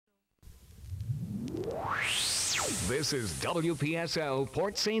This is WPSL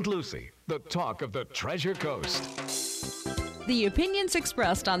Port St. Lucie, the talk of the Treasure Coast. The opinions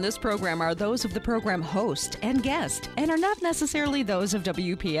expressed on this program are those of the program host and guest and are not necessarily those of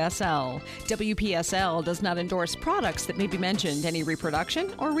WPSL. WPSL does not endorse products that may be mentioned. Any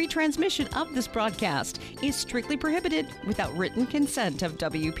reproduction or retransmission of this broadcast is strictly prohibited without written consent of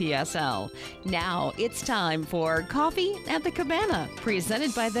WPSL. Now it's time for Coffee at the Cabana,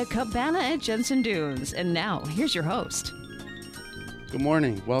 presented by the Cabana at Jensen Dunes. And now, here's your host. Good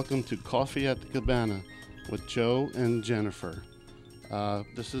morning. Welcome to Coffee at the Cabana with Joe and Jennifer.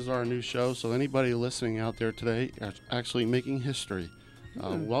 This is our new show, so anybody listening out there today is actually making history.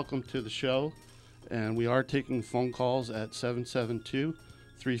 Welcome to the show, and we are taking phone calls at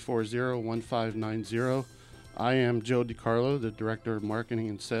 772-340-1590. I am Joe DeCarlo, the Director of Marketing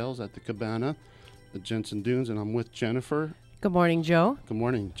and Sales at the Cabana at Jensen Dunes, and I'm with Jennifer. Good morning, Joe. Good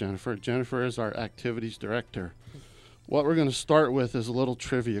morning, Jennifer. Jennifer is our Activities Director. What we're going to start with is a little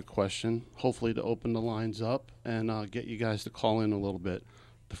trivia question, hopefully to open the lines up and get you guys to call in a little bit.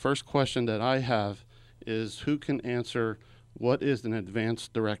 The first question that I have is, who can answer what is an advance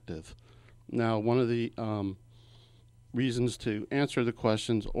directive? Now, one of the reasons to answer the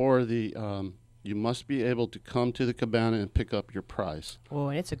questions or you must be able to come to the Cabana and pick up your prize. Oh,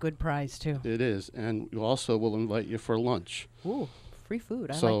 and it's a good prize, too. It is, and we also will invite you for lunch. Ooh. Free food.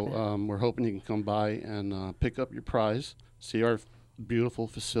 I like that. So we're hoping you can come by and pick up your prize, see our beautiful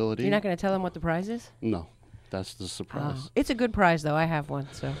facility. You're not going to tell them what the prize is? No, that's the surprise. Oh. It's a good prize, though. I have one,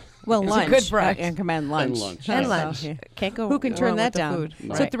 so. Well, it's lunch. a good prize. And command lunch. And lunch. And Yes. lunch. Yeah. Can't go Who can turn wrong that with the down? food.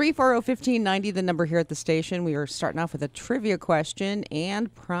 No. So Right. 340-1590, the number here at the station. We are starting off with a trivia question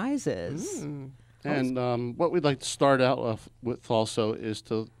and prizes. And what we'd like to start out with also is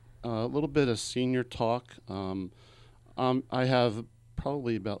to a little bit of senior talk. I have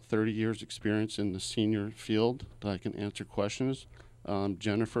probably about 30 years experience in the senior field that I can answer questions.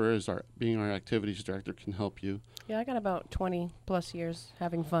 Jennifer, being our activities director, can help you. Yeah, I got about 20 plus years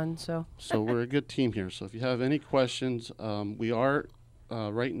having fun, so. So we're a good team here. So if you have any questions, we are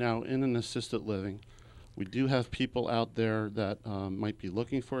right now in an assisted living. We do have people out there that might be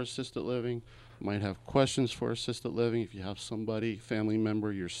looking for assisted living, might have questions for assisted living. If you have somebody, family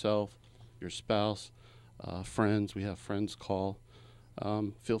member, yourself, your spouse, friends, we have friends call.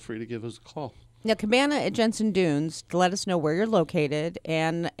 Feel free to give us a call. Now, Cabana at Jensen Dunes, let us know where you're located,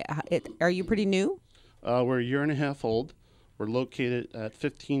 and are you pretty new? We're a year and a half old. We're located at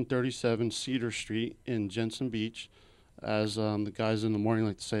 1537 Cedar Street in Jensen Beach. As the guys in the morning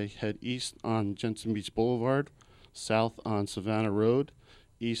like to say, head east on Jensen Beach Boulevard, south on Savannah Road,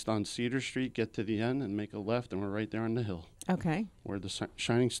 east on Cedar Street, get to the end and make a left, and we're right there on the hill. Okay. We're the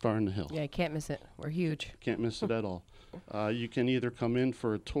shining star in the hill. Yeah, you can't miss it. We're huge. Can't miss it at all. You can either come in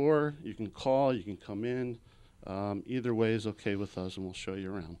for a tour, you can call, you can come in. Either way is okay with us, and we'll show you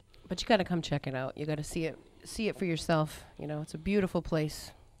around. But you got to come check it out. You got to see it for yourself. You know, it's a beautiful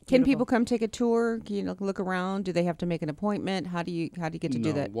place. Can people come take a tour? Look around? Do they have to make an appointment? How do you get to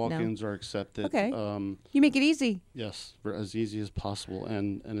do that? Walk-ins are accepted. Okay. You make it easy. Yes, as easy as possible,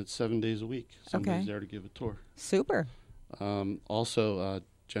 and it's 7 days a week. Somebody's there to give a tour. Super. Also,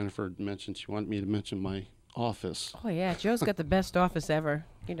 Jennifer mentioned she wanted me to mention my office. Oh, yeah. Joe's got the best office ever.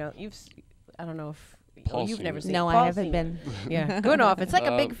 You know, I don't know if you've never seen it. No, I haven't been. Yeah, good office. It's like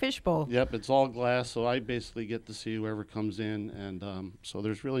a big fishbowl. Yep, it's all glass, so I basically get to see whoever comes in, and so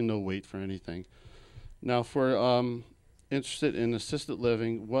there's really no wait for anything. Now, for interested in assisted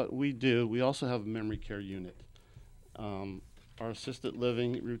living, what we do, we also have a memory care unit. Our assisted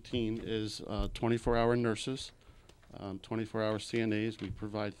living routine is 24-hour nurses, 24-hour CNAs. We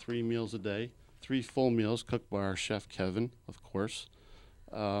provide 3 meals a day, 3 full meals cooked by our chef, Kevin, of course.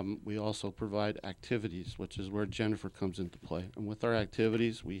 We also provide activities, which is where Jennifer comes into play. And with our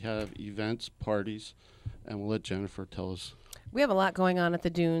activities, we have events, parties, and we'll let Jennifer tell us. We have a lot going on at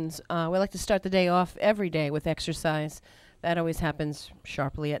the Dunes. We like to start the day off every day with exercise. That always happens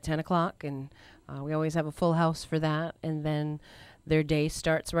sharply at 10 o'clock, and we always have a full house for that. And then their day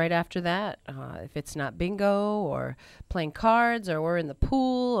starts right after that. If it's not bingo or playing cards or we're in the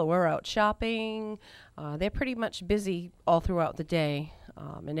pool or we're out shopping, they're pretty much busy all throughout the day.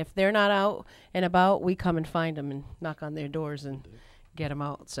 And if they're not out and about, we come and find them and knock on their doors and get them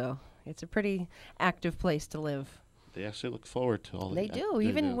out. So it's a pretty active place to live. They actually look forward to all They do.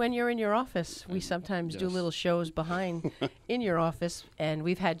 Even when you're in your office, we sometimes do little shows behind in your office. And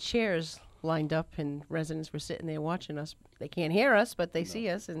we've had chairs lined up and residents were sitting there watching us. They can't hear us, but they see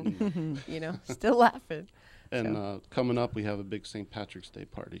us and, still laughing. And coming up, we have a big St. Patrick's Day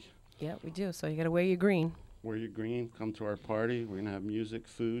party. Yeah, we do. So you got to wear your green. Wear your green. Come to our party. We're going to have music,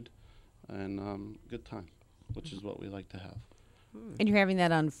 food, and good time. which is what we like to have. And you're having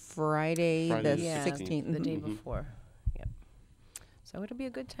that on Friday Friday the the 16th. the day Mhm. before. Yep. So it'll be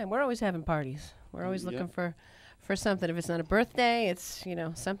a good time. We're always having parties. We're always looking for something. If it's not a birthday, it's,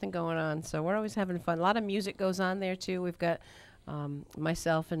 something going on. So we're always having fun. A lot of music goes on there, too. We've got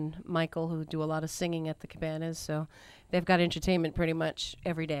myself and Michael, who do a lot of singing at the Cabanas. So they've got entertainment pretty much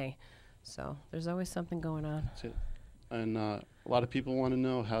every day. So there's always something going on. That's it. And a lot of people want to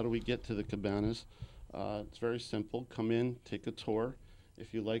know, how do we get to the Cabanas? It's very simple. Come in, take a tour.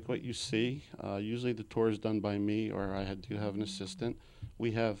 If you like what you see, usually the tour is done by me, or I do have an assistant.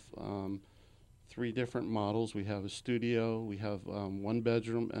 We have 3 different models. We have a studio, we have 1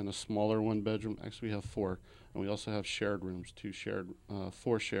 bedroom and a smaller 1 bedroom. Actually, we have 4. And we also have shared rooms,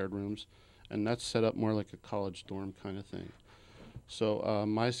 4 shared rooms. And that's set up more like a college dorm kind of thing. So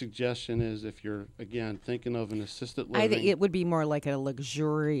my suggestion is, if you're, again, thinking of an assisted living. I think it would be more like a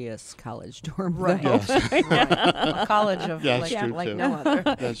luxurious college dorm. Right. though. A college of Yeah, that's true, like too. no other.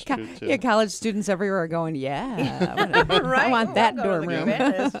 That's true, too. Yeah, college students everywhere are going, I Right. want that We'll go to dorm the room.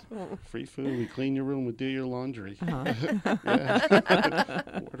 Cabanas. Free food, we clean your room, we do your laundry. Uh-huh.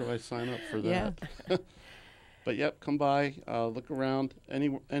 Yeah. Where do I sign up for Yeah. that? But yep, come by, look around,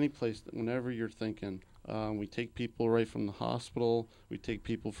 any place, whenever you're thinking. We take people right from the hospital, we take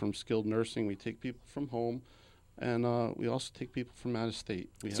people from skilled nursing, we take people from home, and we also take people from out of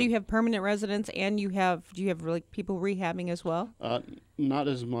state. So you have permanent residents, and do you have like people rehabbing as well? Not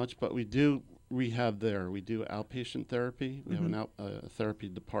as much, but we do rehab there. We do outpatient therapy. We have an therapy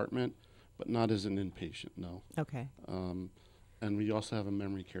department, but not as an inpatient, no. Okay. And we also have a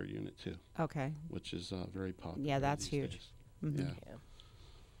memory care unit too, Okay. which is very popular. Yeah, that's these huge. days. Mhm.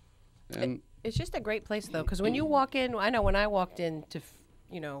 Yeah. And It's just a great place, though, because when you walk in, I know when I walked in to,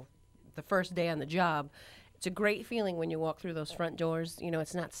 the first day on the job, it's a great feeling when you walk through those front doors.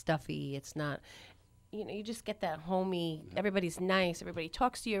 It's not stuffy. It's not, you just get that homey. Everybody's nice. Everybody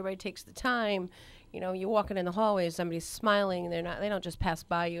talks to you. Everybody takes the time. You're walking in the hallways. Somebody's smiling. They don't just pass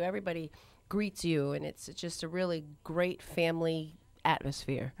by you. Everybody greets you, and it's just a really great family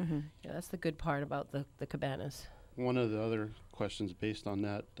atmosphere. That's the good part about the Cabanas. one of the other questions based on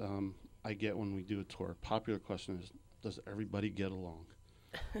that I get when we do a tour, popular question is, does everybody get along?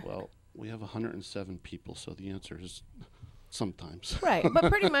 Well, we have 107 people, so the answer is sometimes. Right, but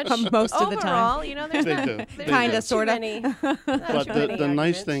pretty much Most of the time. overall, there's They not, do. there's They Kinda, do. not sorta. too many. But the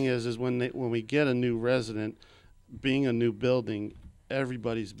nice thing is when we get a new resident, being a new building,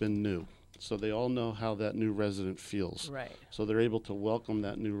 everybody's been new. So they all know how that new resident feels. Right. So they're able to welcome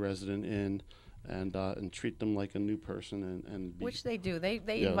that new resident in and treat them like a new person and be, Which they do. They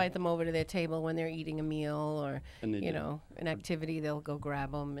Yeah. invite them over to their table when they're eating a meal or, And they do. an activity. They'll go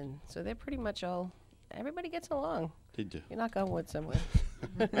grab them. And so they're pretty much everybody gets along. they do. You knock on wood somewhere.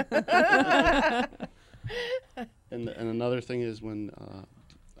 And another thing is when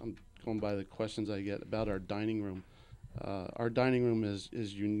I'm going by the questions I get about our dining room. Our dining room is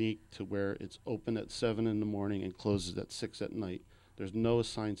unique to where it's open at 7 in the morning and closes at 6 at night. There's no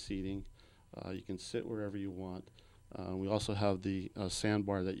assigned seating. You can sit wherever you want. We also have the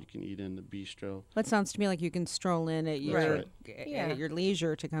sandbar that you can eat in, the bistro. That sounds to me like you can stroll in at your Right. Yeah. at your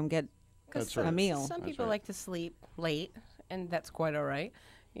leisure to come get That's a right. meal. Some That's people right. like to sleep late, and that's quite all right.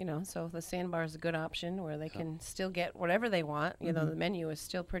 So the sandbar is a good option where they can still get whatever they want. The menu is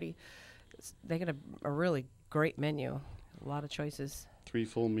still pretty. They get a really great menu, a lot of choices. 3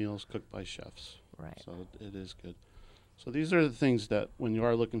 full meals cooked by chefs. Right. So it is good. So these are the things that when you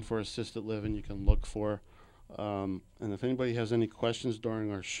are looking for assisted living, you can look for. And if anybody has any questions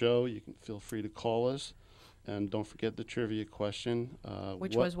during our show, you can feel free to call us. And don't forget the trivia question.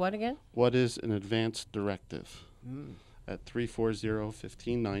 Which was what again? What is an advance directive? At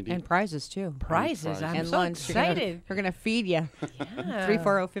 340-1590. And prizes too. Prizes. I'm And so lunch. excited. We're gonna feed you. Yeah.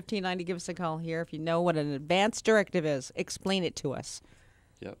 340-1590. Give us a call here if you know what an advance directive is. Explain it to us.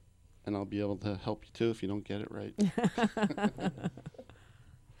 Yep. And I'll be able to help you too if you don't get it right.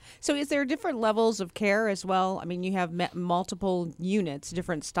 So is there different levels of care as well? I mean, you have multiple units,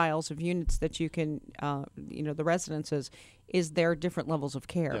 different styles of units that you can, the residences. Is there different levels of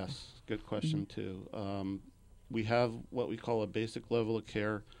care? Yes, good question too. We have what we call a basic level of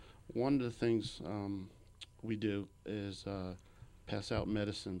care. One of the things we do is pass out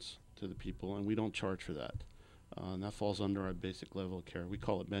medicines to the people, and we don't charge for that. And that falls under our basic level of care. We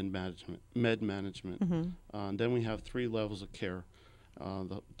call it med management. And then we have 3 levels of care.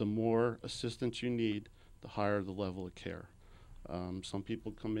 The more assistance you need, the higher the level of care. Some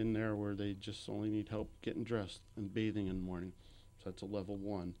people come in there where they just only need help getting dressed and bathing in the morning. So that's a level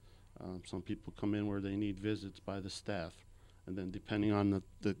 1. Some people come in where they need visits by the staff. And then depending on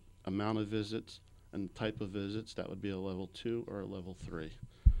the amount of visits And the type of visits, that would be a level 2 or a level 3.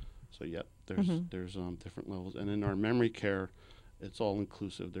 So yep, there's different levels. And in our memory care, it's all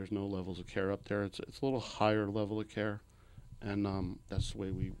inclusive. There's no levels of care up there. It's a little higher level of care, and that's the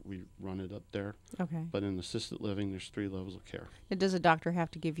way we run it up there. Okay. But in assisted living, there's 3 levels of care. And does a doctor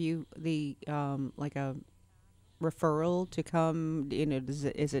have to give you the like a referral to come? You know,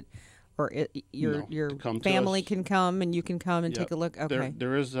 is it or your to come to family us. can come and you can come and Yep. take a look? Okay.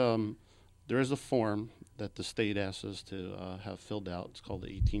 There is a form that the state asks us to have filled out. It's called the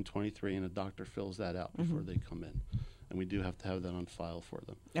 1823, and a doctor fills that out before they come in. And we do have to have that on file for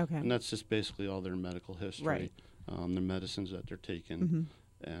them. Okay. And that's just basically all their medical history, Right. The medicines that they're taking,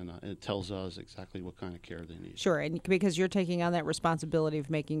 and it tells us exactly what kind of care they need. Sure, and because you're taking on that responsibility of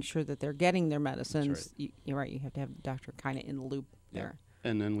making sure that they're getting their medicines, right. you're right. You have to have the doctor kind of in the loop there.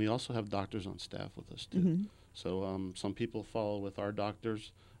 And then we also have doctors on staff with us too. So some people follow with our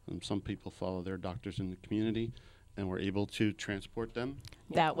doctors, and some people follow their doctors in the community, and we're able to transport them.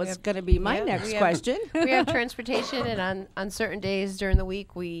 That we was have- going to be my yeah, next we have- question. We have transportation, and on certain days during the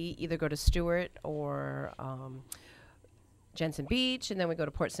week, we either go to Stewart or Jensen Beach, and then we go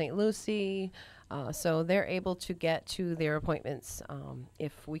to Port St. Lucie. So they're able to get to their appointments.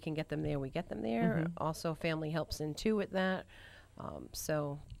 If we can get them there, we get them there. Also, family helps in too with that.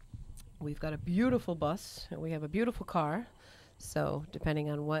 So we've got a beautiful bus, and we have a beautiful car. So depending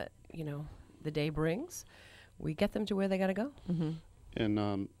on what, the day brings, we get them to where they got to go.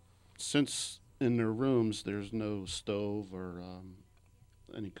 And since in their rooms there's no stove or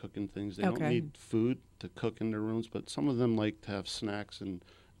any cooking things, they don't Okay. need food to cook in their rooms, but some of them like to have snacks and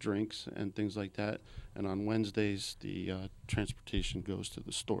drinks and things like that. And on Wednesdays, the transportation goes to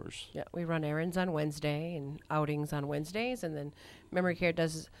the stores. Yeah, we run errands on Wednesday and outings on Wednesdays, and then Memory Care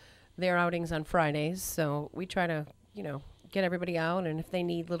does their outings on Fridays. So we try to, get everybody out, and if they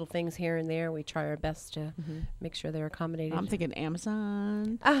need little things here and there, we try our best to make sure they're accommodated. I'm thinking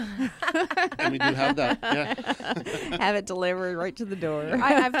Amazon. And we do have that, yeah. Have it delivered right to the door.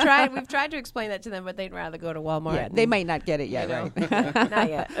 We've tried to explain that to them, but they'd rather go to Walmart. Yeah, they might not get it yet, right? Not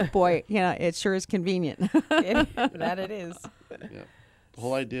yet. Boy, it sure is convenient. That it is. Yeah. The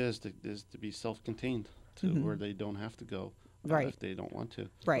whole idea is to be self-contained to where they don't have to go Right. if they don't want to.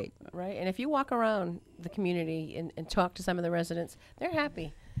 Right. Right, and if you walk around the community and talk to some of the residents, they're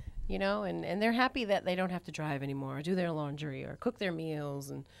happy, and they're happy that they don't have to drive anymore, or do their laundry, or cook their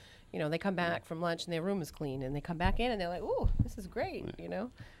meals, and, they come back from lunch and their room is clean, and they come back in and they're like, ooh, this is great,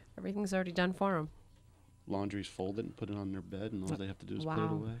 Everything's already done for them. Laundry's folded and put it on their bed, and all they have to do is put it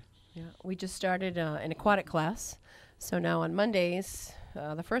Wow. away. Yeah, we just started an aquatic class, so now on Mondays,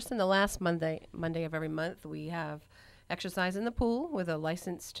 the first and the last Monday of every month, we have exercise in the pool with a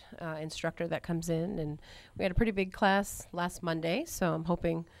licensed instructor that comes in, and we had a pretty big class last Monday, so I'm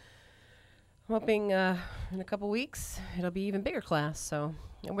hoping in a couple weeks it'll be even bigger class. So,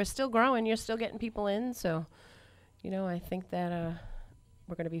 and we're still growing. You're still getting people in, so I think that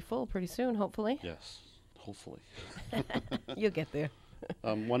we're going to be full pretty soon, hopefully. Yes, hopefully. You'll get there.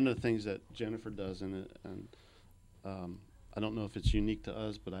 One of the things that Jennifer does in it, and I don't know if it's unique to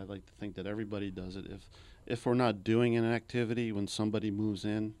us, but I like to think that everybody does it. If we're not doing an activity when somebody moves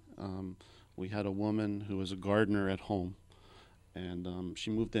in, we had a woman who was a gardener at home, and she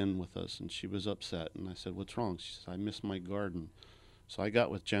moved in with us, and she was upset. And I said, "What's wrong?" She said, "I miss my garden." So I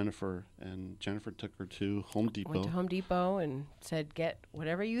got with Jennifer, and Jennifer took her to Home Depot. Went to Home Depot and said, get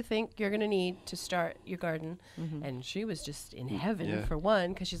whatever you think you're going to need to start your garden. And she was just in heaven, yeah. for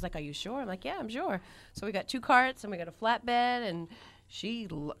one, because she's like, are you sure? I'm like, yeah, I'm sure. So we got 2 carts, and we got a flatbed, and she,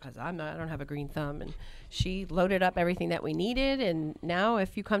 because I don't have a green thumb, and she loaded up everything that we needed. And now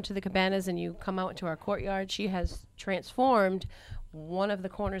if you come to the Cabanas and you come out into our courtyard, she has transformed one of the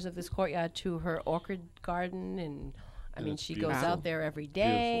corners of this courtyard to her orchid garden. And I mean, it's she beautiful. goes out there every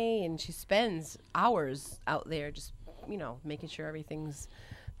day, and she spends hours out there just, making sure everything's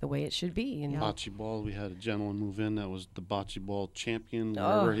the way it should be. And Bocce ball, we had a gentleman move in that was the bocce ball champion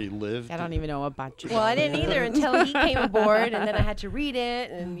wherever he lived. I don't even know about you. well, I didn't either until he came aboard, and then I had to read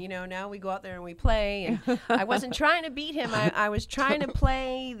it, and now we go out there and we play. And I wasn't trying to beat him. I was trying to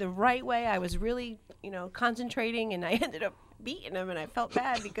play the right way. I was really, concentrating, and I ended up beating him, and I felt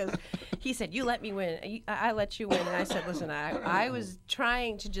bad because he said, you let me win. I let you win. And I said, listen, I was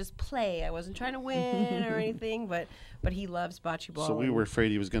trying to just play. I wasn't trying to win or anything, but he loves bocce ball. So we were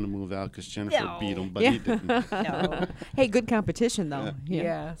afraid he was going to move out because Jennifer No. beat him, but he didn't. No. Hey, good competition though.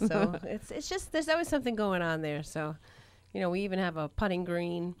 Yeah. So it's just there's always something going on there. So, we even have a putting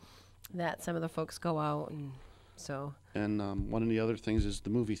green that some of the folks go out, and so. And one of the other things is the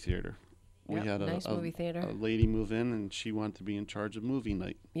movie theater. We Yep, had nice movie theater. a lady move in, and she wanted to be in charge of movie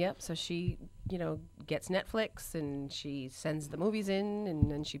night. Yep. So she, gets Netflix and she sends the movies in,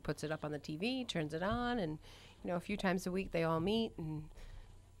 and then she puts it up on the TV, turns it on, and a few times a week they all meet and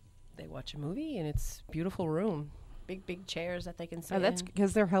they watch a movie, and it's a beautiful room, big chairs that they can sit Oh, that's in.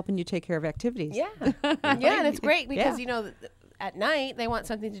 because they're helping you take care of activities. Yeah, yeah, and it's great because Yeah. at night they want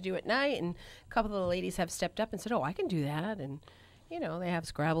something to do at night, and a couple of the ladies have stepped up and said, "Oh, I can do that," and they have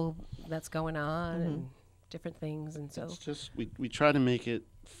Scrabble that's going on and different things, and so It's just we try to make it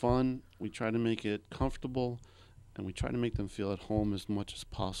fun, we try to make it comfortable, and we try to make them feel at home as much as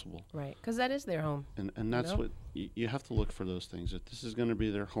possible. right, because that is their home. And that's what you have to look for, those things. If this is going to be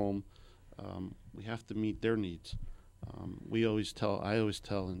their home, we have to meet their needs. I always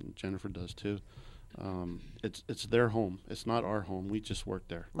tell, and Jennifer does too, it's their home. It's not our home. We just work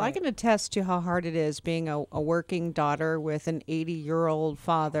there. Well, I can attest to how hard it is being a working daughter with an 80-year-old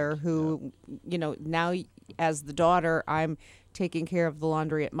father who, now as the daughter, I'm taking care of the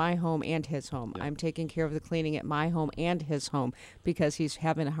laundry at my home and his home. Yep. I'm taking care of the cleaning at my home and his home because he's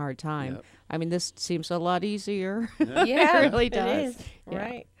having a hard time. Yep. I mean, this seems a lot easier. Yeah, It really it does. is. Yeah.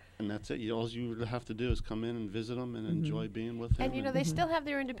 Right. And that's it. All you have to do is come in and visit them and enjoy being with them. And they still have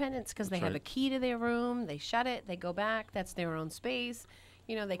their independence because they That's have a right. key to their room. They shut it. They go back. That's their own space.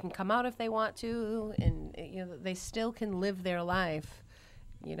 They can come out if they want to, and they still can live their life.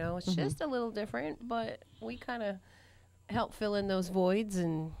 It's just a little different, but we kind of help fill in those voids,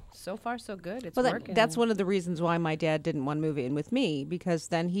 and so far so good. It's Well, working. that's one of the reasons why my dad didn't want to move in with me, because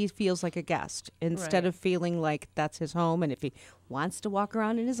then he feels like a guest instead Right. of feeling like that's his home. And if he wants to walk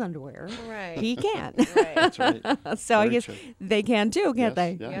around in his underwear, Right. he can. Right. That's right. So I Very guess true. they can too, can't Yes,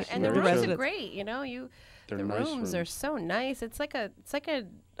 they? yes. Yeah, It's and the very rooms true. are great. They're the nice rooms are so nice. It's like a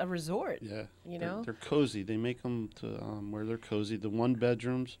resort. Yeah. You They're- know? They're cozy. They make them to where they're cozy. The one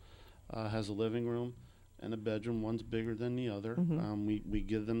bedrooms has a living room and a bedroom. One's bigger than the other. We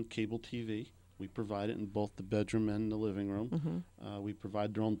give them cable TV. We provide it in both the bedroom and the living room. We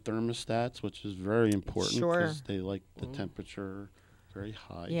provide their own thermostats, which is very important Sure. because they like the temperature very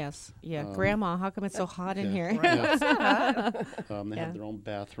high. Yes. Yeah. Grandma, how come it's so hot in here? Yeah. They Yeah. have their own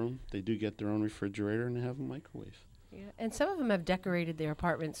bathroom. They do get their own refrigerator, and they have a microwave. Yeah, and some of them have decorated their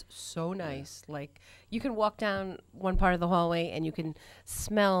apartments so nice. Like you can walk down one part of the hallway and you can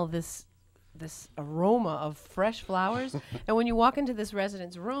smell this aroma of fresh flowers. And when you walk into this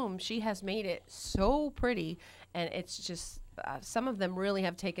resident's room, she has made it so pretty, and it's just some of them really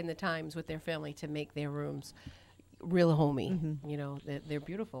have taken the times with their family to make their rooms real homey. They're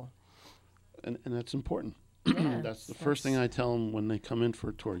beautiful. And that's important. Yeah, That's the first thing I tell them when they come in for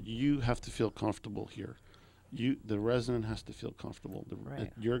a tour. You have to feel comfortable here. The resident has to feel comfortable. Right.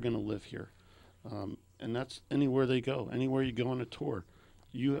 That you're going to live here, and that's anywhere they go. Anywhere you go on a tour,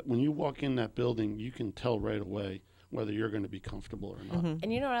 when you walk in that building, you can tell right away whether you're going to be comfortable or not.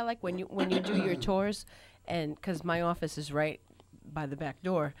 And what I like when you do your tours, and because my office is right by the back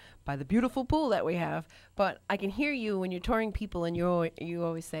door, by the beautiful pool that we have, but I can hear you when you're touring people, and you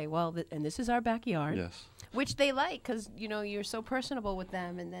always say, well, and this is our backyard, Yes. which they like because you're so personable with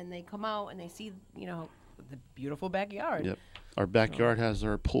them, and then they come out and they see the beautiful backyard. Yep. Our backyard has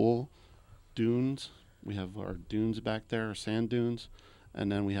our pool, dunes. We have our dunes back there, our sand dunes,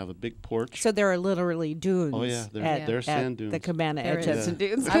 and then we have a big porch. So there are literally dunes. Oh yeah, at, they're at sand dunes. the Cabana There at is. Jensen Yeah.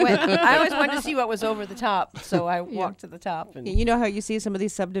 Dunes. I always wanted to see what was over the top, so I walked to the top. And You know how you see some of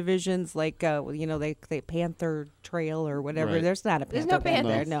these subdivisions, like they Panther Trail or whatever. Right. There's not a There's Panther no back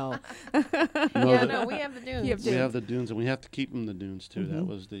there. No. No. yeah, no, we have the dunes. You have We have the dunes, and we have to keep them the dunes too. Mm-hmm. That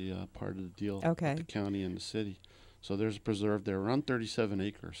was the part of the deal Okay. with the county and the city. So there's a preserve there, around 37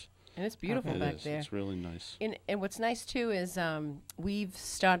 acres. And it's beautiful It back is. there. It's really nice. And what's nice too is we've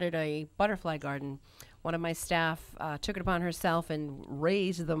started a butterfly garden. One of my staff took it upon herself and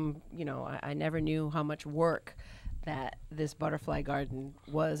raised them. I never knew how much work that this butterfly garden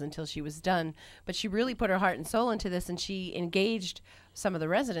was until she was done. But she really put her heart and soul into this, and she engaged some of the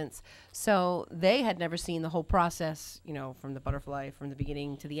residents. So they had never seen the whole process, from the butterfly from the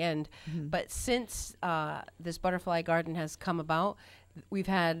beginning to the end. But since this butterfly garden has come about, we've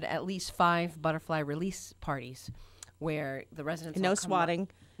had at least 5 butterfly release parties where the residents No all come swatting.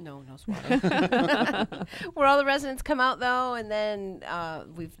 no swatting. Where all the residents come out, though, and then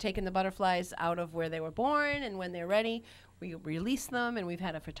we've taken the butterflies out of where they were born, and when they're ready, we release them, and we've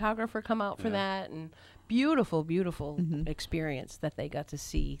had a photographer come out for that, and beautiful experience that they got to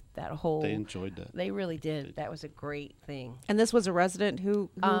see that whole. They enjoyed that. They really did. That was a great thing. And this was a resident who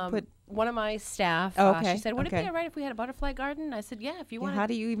put. One of my staff, Oh, okay, she said, would it okay. be all right if we had a butterfly garden? I said, yeah, if you Yeah, want how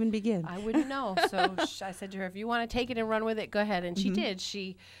do you even begin? I wouldn't know. So I said to her, if you want to take it and run with it, go ahead. And she did.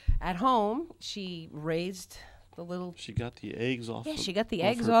 She at home, she raised the little. She got the eggs off. Yeah, of, she got the off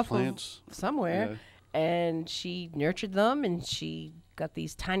eggs her off plants. of somewhere, and she nurtured them, and she got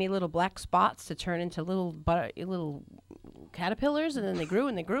these tiny little black spots to turn into little caterpillars, and then they grew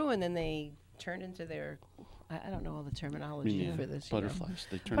and they grew, and then they turned into their. I don't know all the terminology for this. Butterflies.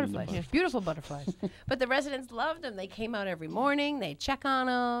 They turn Butterflies, into yes, beautiful butterflies. But the residents loved them. They came out every morning. They check on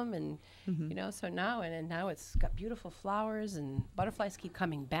them, and so now now it's got beautiful flowers, and butterflies keep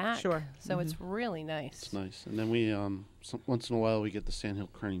coming back. Sure. So it's really nice. It's nice. And then we once in a while we get the sandhill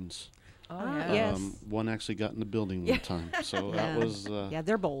cranes. Oh yeah. Yes. One actually got in the building one time, so that was Yeah,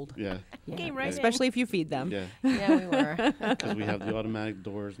 they're bold. yeah. Came right in. Especially if you feed them. Yeah, Yeah, we were. because we have the automatic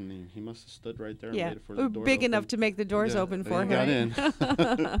doors, and he must have stood right there and Yeah, waited for the door big to enough open. to make the doors open for he got him. in.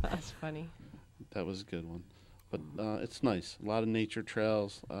 That's funny. That was a good one. But it's nice. A lot of nature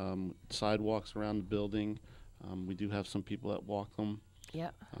trails, sidewalks around the building. We do have some people that walk them.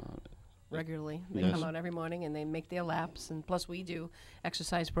 Yep. Regularly. They Yes. come out every morning and they make their laps, and plus we do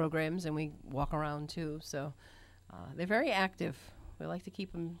exercise programs and we walk around too. So they're very active. We like to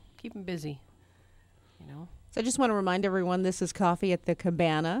keep them busy. So I just want to remind everyone, this is Coffee at the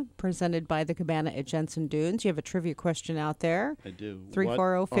Cabana, presented by the Cabana at Jensen Dunes. You have a trivia question out there. I do.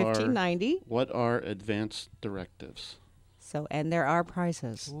 340-1590. What are advanced directives? So, and there are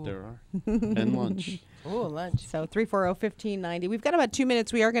prizes. There are. And lunch. Oh, lunch. So 340-1590. We've got about 2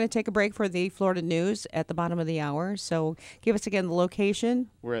 minutes. We are going to take a break for the Florida news at the bottom of the hour. So give us again the location.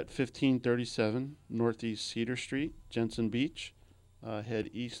 We're at 1537 Northeast Cedar Street, Jensen Beach. Head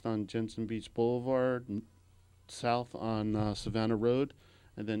east on Jensen Beach Boulevard, south on Savannah Road,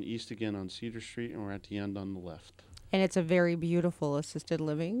 and then east again on Cedar Street, and we're at the end on the left. And it's a very beautiful assisted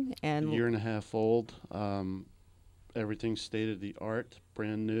living. A And year and a half old. Everything's state of the art,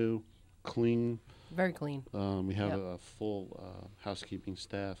 brand new, clean. Very clean. We have Yep. a full housekeeping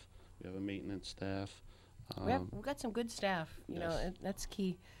staff. We have a maintenance staff. We've got some good staff. You know, Yes. that's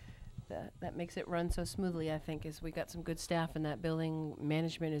key. That makes it run so smoothly, I think, is we got some good staff in that building.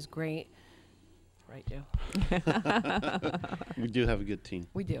 Management is great. Right, Joe? We do have a good team.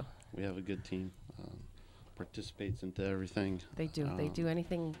 We do. We have a good team. Participates into everything. They do. They do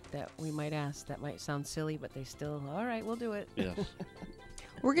anything that we might ask. That might sound silly, but they still, all right, we'll do it. Yes.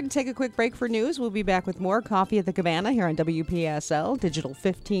 we're going to take a quick break for news. We'll be back with more Coffee at the Cabana here on WPSL Digital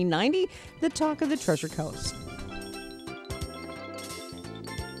 1590, the talk of the Treasure Coast.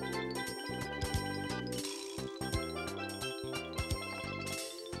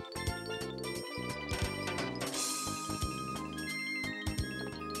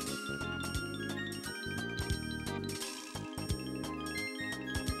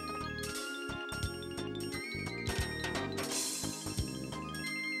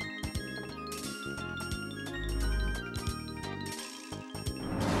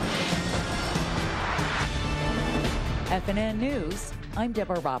 FNN News, I'm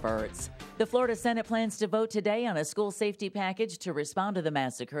Deborah Roberts. The Florida Senate plans to vote today on a school safety package to respond to the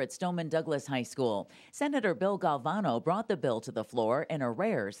massacre at Stoneman Douglas High School. Senator Bill Galvano brought the bill to the floor in a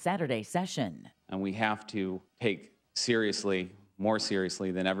rare Saturday session. And we have to take seriously, more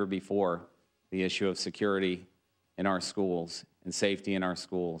seriously than ever before, the issue of security in our schools and safety in our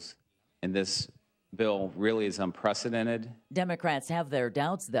schools. And this bill really is unprecedented. Democrats have their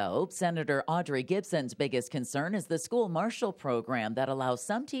doubts, though. Senator Audrey Gibson's biggest concern is the school marshal program that allows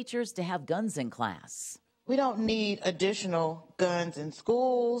some teachers to have guns in class. We don't need additional guns in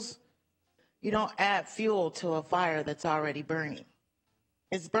schools. You don't add fuel to a fire that's already burning.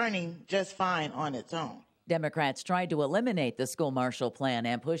 It's burning just fine on its own. Democrats tried to eliminate the school marshal plan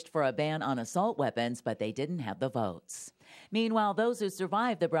and pushed for a ban on assault weapons, but they didn't have the votes. Meanwhile, those who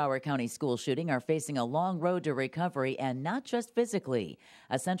survived the Broward County school shooting are facing a long road to recovery, and not just physically.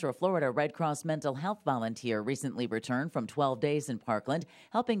 A Central Florida Red Cross mental health volunteer recently returned from 12 days in Parkland,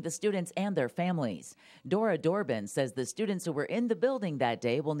 helping the students and their families. Dora Dorbin says the students who were in the building that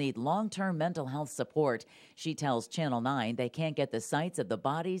day will need long-term mental health support. She tells Channel 9 they can't get the sights of the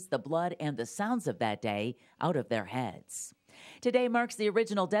bodies, the blood, and the sounds of that day out of their heads. Today marks the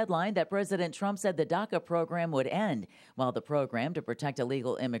original deadline that President Trump said the DACA program would end. While the program to protect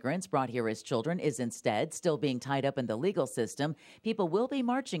illegal immigrants brought here as children is instead still being tied up in the legal system, people will be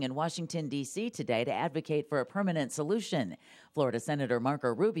marching in Washington, D.C. today to advocate for a permanent solution. Florida Senator Marco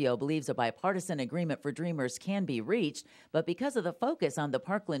Rubio believes a bipartisan agreement for Dreamers can be reached, but because of the focus on the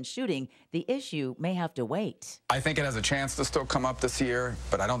Parkland shooting, the issue may have to wait. I think it has a chance to still come up this year,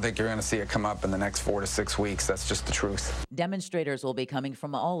 but I don't think you're going to see it come up in the next 4 to 6 weeks. That's just the truth. Demonstrators will be coming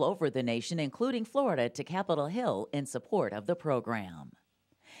from all over the nation, including Florida, to Capitol Hill in support of the program.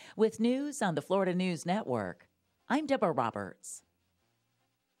 With news on the Florida News Network, I'm Deborah Roberts.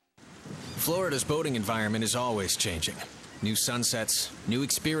 Florida's boating environment is always changing. New sunsets, new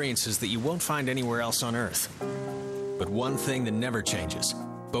experiences that you won't find anywhere else on Earth. But one thing that never changes: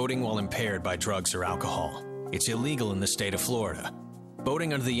 boating while impaired by drugs or alcohol. It's illegal in the state of Florida.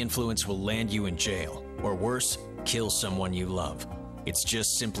 Boating under the influence will land you in jail, or worse, kill someone you love. It's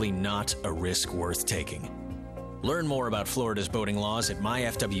just simply not a risk worth taking. Learn more about Florida's boating laws at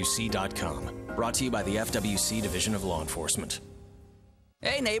myfwc.com. Brought to you by the FWC Division of Law Enforcement.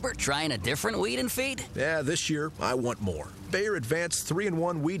 Hey neighbor, trying a different weed and feed? Yeah, this year I want more. Bayer Advanced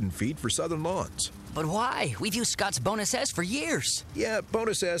 3-in-1 Weed and Feed for southern lawns. But why? We've used Scott's Bonus S for years. Yeah,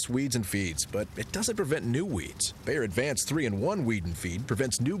 Bonus S weeds and feeds, but it doesn't prevent new weeds. Bayer Advanced 3-in-1 Weed and Feed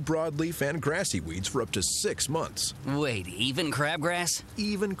prevents new broadleaf and grassy weeds for up to 6 months. Wait, even crabgrass?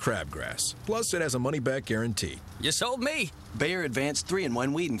 Even crabgrass. Plus, it has a money-back guarantee. You sold me. Bayer Advanced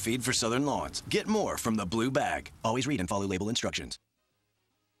 3-in-1 Weed and Feed for southern lawns. Get more from the blue bag. Always read and follow label instructions.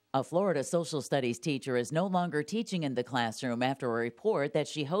 A Florida social studies teacher is no longer teaching in the classroom after a report that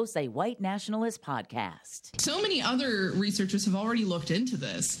she hosts a white nationalist podcast. So many other researchers have already looked into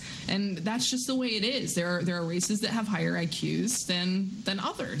this, and that's just the way it is. There are races that have higher IQs than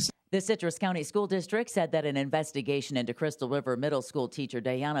others. The Citrus County School District said that an investigation into Crystal River Middle School teacher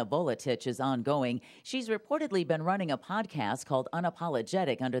Diana Volatich is ongoing. She's reportedly been running a podcast called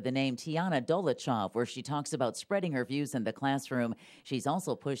Unapologetic under the name Tiana Dolichov, where she talks about spreading her views in the classroom. She's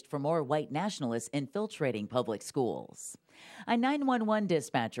also pushed for more white nationalists infiltrating public schools. A 911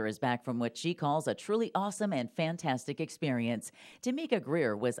 dispatcher is back from what she calls a truly awesome and fantastic experience. Tamika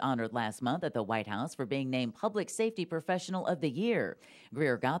Greer was honored last month at the White House for being named Public Safety Professional of the Year.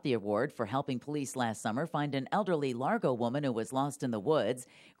 Greer got the award for helping police last summer find an elderly Largo woman who was lost in the woods.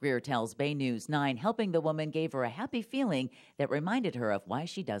 Greer tells Bay News 9 helping the woman gave her a happy feeling that reminded her of why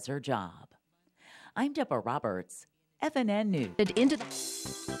she does her job. I'm Deborah Roberts, FNN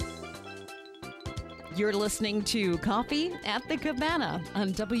News. You're listening to Coffee at the Cabana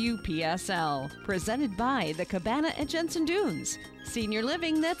on WPSL, presented by the Cabana at Jensen Dunes. Senior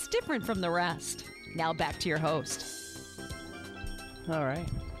living that's different from the rest. Now back to your host. All right.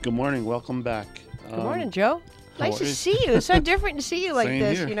 Good morning. Welcome back. Good morning, Joe. Nice to see you. It's so different to see you like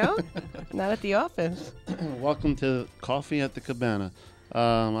this, you know? Not at the office. Welcome to Coffee at the Cabana.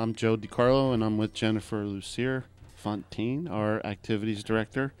 I'm Joe DeCarlo, and I'm with Jennifer Lussier Fontaine, our activities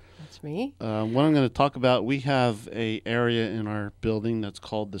director. That's me. What I'm going to talk about, we have a area in our building that's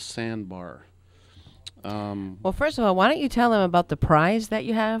called the Sandbar. Well, first of all, why don't you tell them about the prize that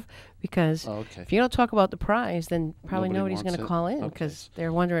you have? Because if you don't talk about the prize, then probably nobody's going to call in because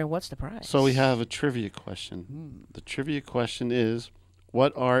they're wondering what's the prize. So we have a trivia question. The trivia question is,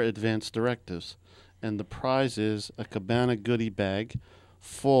 what are advanced directives? And the prize is a Cabana goodie bag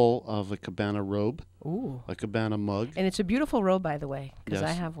full of a Cabana robe, a Cabana mug. And it's a beautiful robe, by the way, because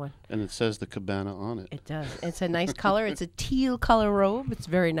I have one. And it says the Cabana on it. It does. It's a nice color. It's a teal color robe. It's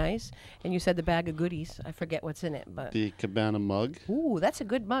very nice. And you said the bag of goodies. I forget what's in it, but the Cabana mug. Ooh, that's a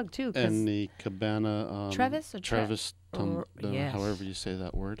good mug too. And the Cabana Trevis or Trevis however you say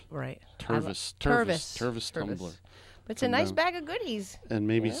that word. Right. Tervis tumbler. But it's a nice bag of goodies. And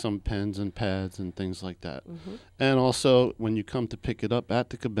maybe some pens and pads and things like that. And also, when you come to pick it up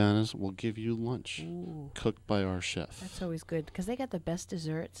at the Cabanas, we'll give you lunch cooked by our chef. That's always good because they got the best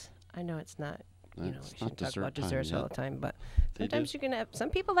desserts. I know it's not, we shouldn't talk about desserts all the time, but sometimes you can have,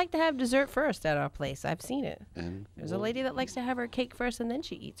 some people like to have dessert first at our place. I've seen it. And there's a lady that likes to have her cake first and then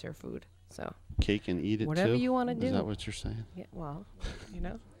she eats her food. So cake and eat it whatever too? you want to do. Is that what you're saying? Yeah, well,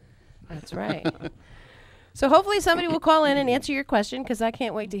 that's right. So hopefully somebody will call in and answer your question because I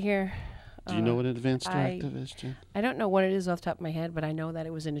can't wait to hear. Do you know what an advanced directive is, Jen? I don't know what it is off the top of my head, but I know that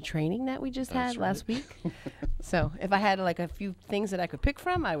it was in a training that we just had last week. So if I had like a few things that I could pick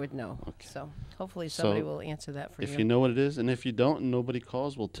from, I would know. So hopefully somebody will answer that for you. If you know what it is, and if you don't and nobody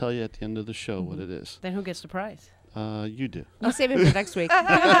calls, we'll tell you at the end of the show what it is. Then who gets the prize? You do. We'll save it for next week.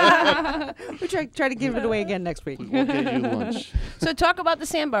 We try to give it away again next week. We'll get you lunch. So talk about the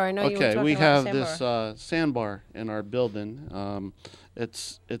sandbar. I know you were talking about we have the this sandbar in our building.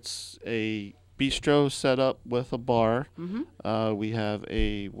 It's a bistro set up with a bar. We have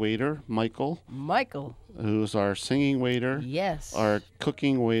a waiter, Michael, who's our singing waiter. Yes. Our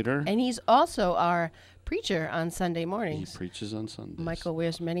cooking waiter. And he's also our preacher on Sunday mornings. He preaches on Sundays. Michael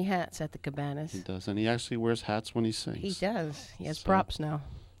wears many hats at the Cabanas. He does, and he actually wears hats when he sings. He does. He has props now.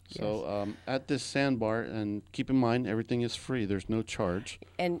 So at this sandbar, and keep in mind, everything is free. There's no charge.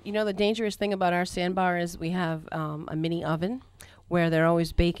 And you know the dangerous thing about our sandbar is we have a mini oven where they're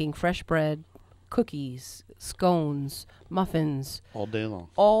always baking fresh bread, cookies, scones, muffins. All day long.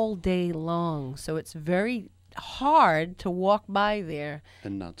 All day long. So it's very hard to walk by there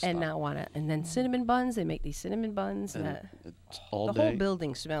and not want to. And then cinnamon buns, they make these cinnamon buns. And That it's all the day. whole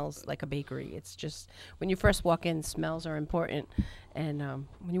building smells like a bakery. It's just, when you first walk in, smells are important. And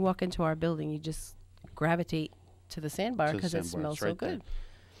when you walk into our building, you just gravitate to the Sandbar To the because it Sandbar. smells It's so right there. good.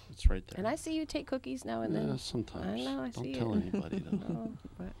 It's right there. And I see you take cookies now and then. Yeah, sometimes. I know, I Don't see tell it. anybody, though. No,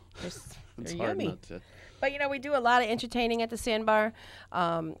 but It's they're hard yummy. not to. But, you know, we do a lot of entertaining at the Sandbar.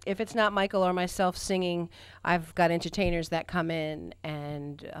 If it's not Michael or myself singing, I've got entertainers that come in,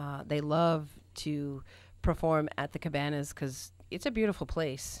 and they love to perform at the Cabanas because it's a beautiful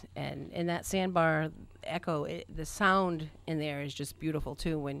place. And in that Sandbar echo, the sound in there is just beautiful,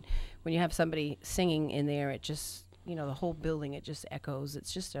 too. When you have somebody singing in there, it just, you know, the whole building, it just echoes.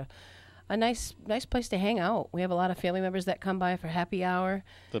 It's just a nice place to hang out. We have a lot of family members that come by for happy hour.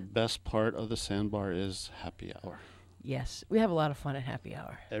 The best part of the Sandbar is happy hour. Yes, we have a lot of fun at happy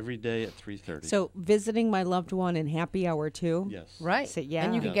hour. Every day at 3:30. So visiting my loved one in happy hour too. Yes. Right. So, yeah.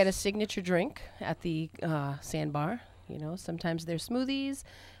 And you can get a signature drink at the Sandbar. You know, sometimes they're smoothies.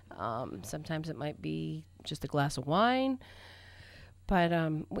 Sometimes it might be just a glass of wine. But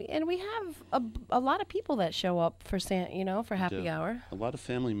we have a lot of people that show up for for happy hour. A lot of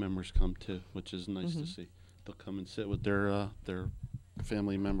family members come too, which is nice to see. They'll come and sit with their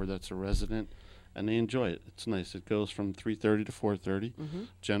family member that's a resident, and they enjoy it. It's nice. It goes from 3:30 to 4:30.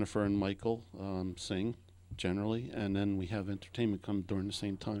 Jennifer and Michael sing generally, and then we have entertainment come during the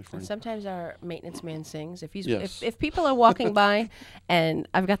same time frame. And sometimes our maintenance man sings. If he's Yes. if people are walking by, and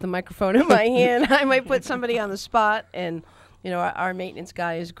I've got the microphone in my hand, I might put somebody on the spot. And you know, our maintenance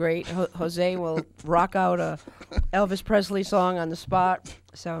guy is great. Jose will rock out a Elvis Presley song on the spot.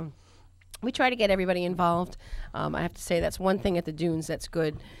 So we try to get everybody involved. I have to say that's one thing at the Dunes that's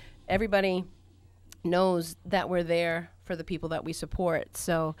good. Everybody knows that we're there for the people that we support.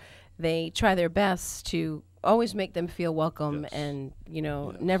 So they try their best to always make them feel welcome and, you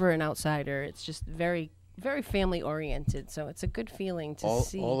know, never an outsider. It's just very, very family oriented. So it's a good feeling to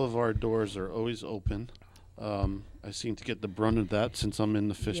see. All of our doors are always open. I seem to get the brunt of that since I'm in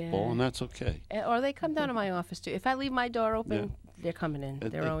the fishbowl, and that's okay. Or they come down to my office too. If I leave my door open, they're coming in.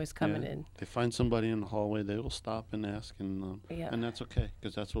 They're always coming in. They find somebody in the hallway, they will stop and ask, and that's okay,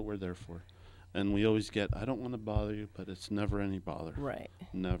 because that's what we're there for. And we always get, I don't want to bother you, but it's never any bother. Right.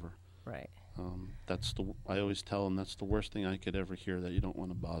 Never. Right. I always tell them that's the worst thing I could ever hear, that you don't want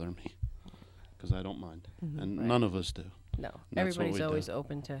to bother me, because I don't mind, and none of us do. No, And that's what everybody's we always do.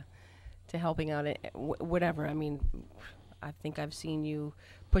 open to helping out. Whatever. I mean, I think I've seen you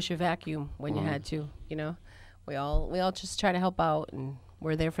push a vacuum when you had to. You know, we all just try to help out, and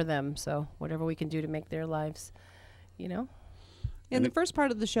we're there for them. So whatever we can do to make their lives, you know. In the first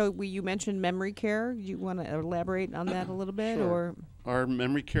part of the show, you mentioned memory care. You want to elaborate on that a little bit, or Our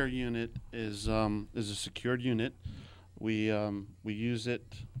memory care unit is a secured unit. We use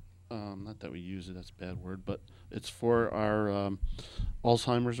it. Not that we use it, that's a bad word, but it's for our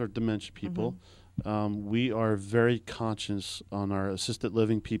Alzheimer's or dementia people. We are very conscious on our assisted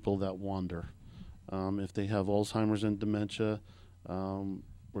living people that wander. If they have Alzheimer's and dementia,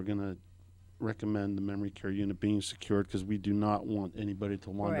 we're going to recommend the memory care unit being secured, because we do not want anybody to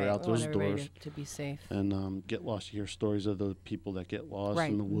wander out those doors to be safe and get lost. You hear stories of the people that get lost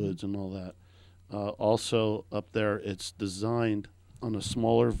Right. in the woods and all that. Also up there, it's designed on a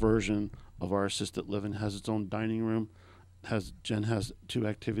smaller version of our assisted living. Has its own dining room. Jen has 2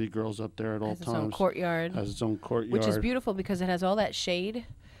 activity girls up there at all has times. its own courtyard. Has its own courtyard, which is beautiful because it has all that shade.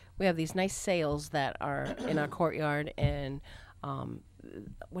 We have these nice sails that are in our courtyard, and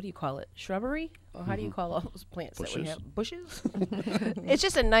what do you call it? Shrubbery? Or how do you call all those plants that we have? Bushes? It's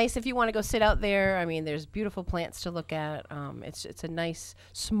just a nice, if you want to go sit out there, I mean, there's beautiful plants to look at. It's a nice,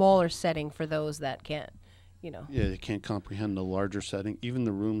 smaller setting for those that can't, you know. Yeah, they can't comprehend the larger setting. Even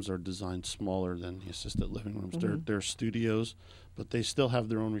the rooms are designed smaller than the assisted living rooms. They're studios, but they still have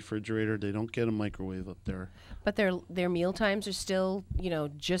their own refrigerator. They don't get a microwave up there. But their meal times are still, you know,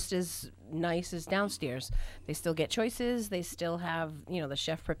 just as nice as downstairs. They still get choices. They still have, you know, the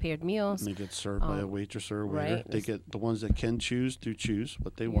chef prepared meals. And they get served by a waitress or a waiter. Right. They get the ones that can choose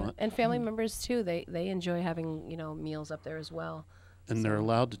what they want. And family members too. They enjoy having, you know, meals up there as well. And they're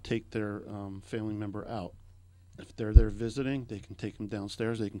allowed to take their family member out. If they're there visiting, they can take them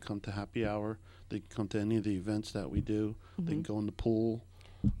downstairs. They can come to happy hour. They can come to any of the events that we do. They can go in the pool.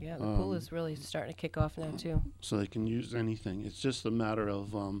 Yeah, the pool is really starting to kick off now too. So they can use anything. It's just a matter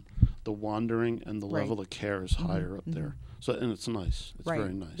of the wandering and the Right. level of care is higher up there. So and it's nice. It's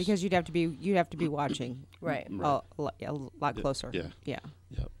very nice. Because you'd have to be watching Right. a lot closer. Yeah. Yeah.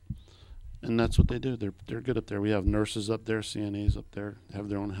 Yep. And that's what they do. They're good up there. We have nurses up there, CNAs up there. They have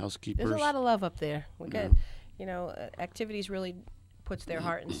their own housekeepers. There's a lot of love up there. We got, activities really puts their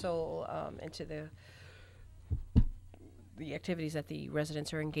heart and soul into the activities that the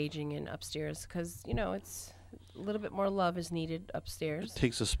residents are engaging in upstairs, because it's a little bit more love is needed upstairs. It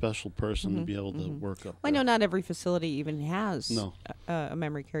takes a special person to be able to work up I there. know not every facility even has No. a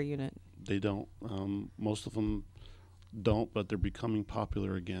memory care unit. They don't. Most of them don't, but they're becoming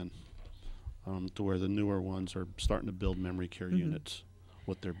popular again, to where the newer ones are starting to build memory care units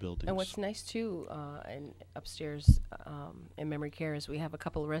with their buildings. And what's nice too, in upstairs in memory care, is we have a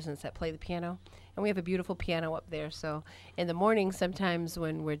couple of residents that play the piano, and we have a beautiful piano up there. So in the morning, sometimes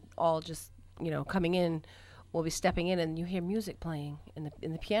when we're all just coming in, we'll be stepping in, and you hear music playing, and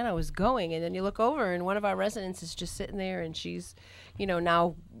the piano is going, and then you look over, and one of our residents is just sitting there, and she's,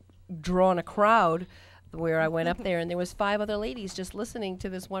 now drawing a crowd. Where I went up there, and there was 5 other ladies just listening to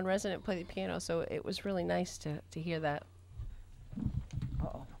this one resident play the piano. So it was really nice to hear that.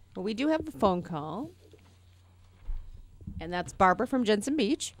 Well, we do have a phone call, and that's Barbara from Jensen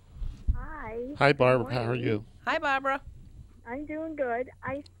Beach. Hi. Hi, Barbara. How are you? Hi, Barbara. I'm doing good.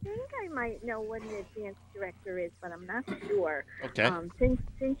 I think I might know what an advanced director is, but I'm not sure. Okay.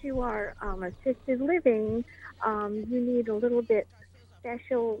 Since you are assisted living, you need a little bit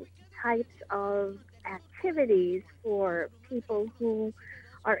special types of activities for people who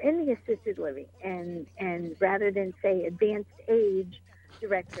are in the assisted living, and rather than say advanced age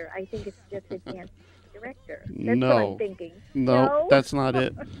director, I think it's just advanced director. That's what I'm thinking. No, that's not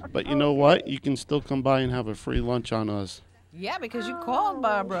it. But you know what? You can still come by and have a free lunch on us. Yeah, because you called,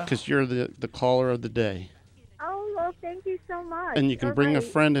 Barbara. Because you're the caller of the day. Oh, well, thank you so much. And you can bring a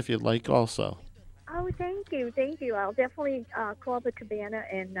friend if you'd like also. Oh, thank you. I'll definitely call the Cabana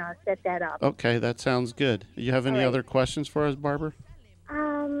and set that up. Okay, that sounds good. You have any other questions for us, Barbara?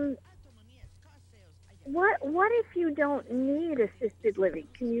 What if you don't need assisted living?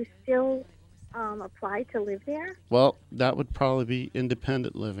 Can you still apply to live there? Well, that would probably be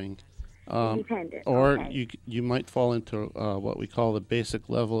independent living. Independent, Or okay. you might fall into what we call the basic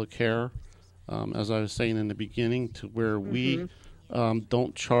level of care, as I was saying in the beginning, to where we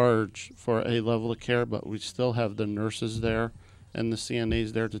don't charge for a level of care, but we still have the nurses there and the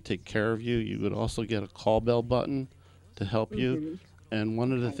CNAs there to take care of you. You would also get a call bell button to help you. And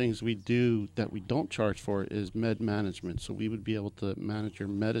one of the things we do that we don't charge for is med management. So we would be able to manage your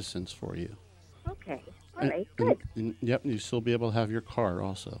medicines for you. Okay. All right. Good. Yep. You still be able to have your card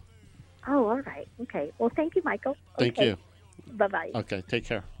also. Oh, all right. Okay. Well, thank you, Michael. Thank Okay. you. Bye-bye. Okay. Take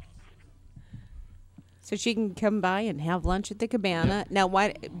care. So she can come by and have lunch at the Cabana. Now,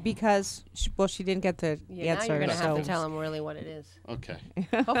 why? Because, she didn't get the Now answer. you're going to have to so- tell them really what it is. Okay.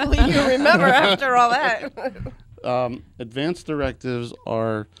 Hopefully you remember after all that. Advanced directives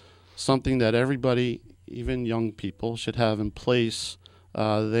are something that everybody, even young people, should have in place.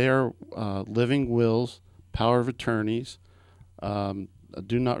 They are living wills, power of attorneys, a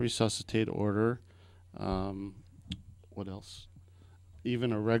do not resuscitate order. What else?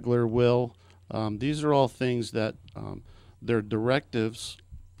 Even a regular will. These are all things that they're directives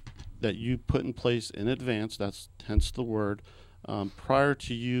that you put in place in advance. That's hence the word, prior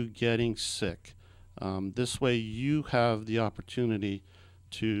to you getting sick. This way you have the opportunity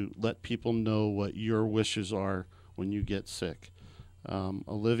to let people know what your wishes are when you get sick. A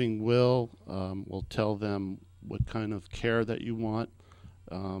living will tell them what kind of care that you want.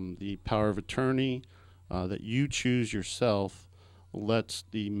 The power of attorney that you choose yourself lets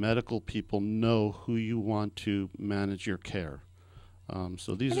the medical people know who you want to manage your care.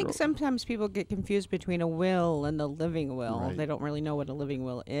 So these I think are sometimes people get confused between a will and a living will. Right. They don't really know what a living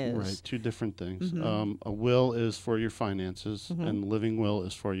will is. right, 2 different things. A will is for your finances, and living will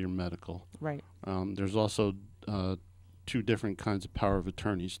is for your medical. Right. There's also 2 different kinds of power of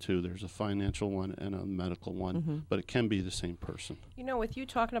attorneys too. There's a financial one and a medical one, but it can be the same person. With you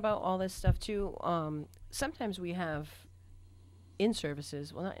talking about all this stuff too, sometimes we have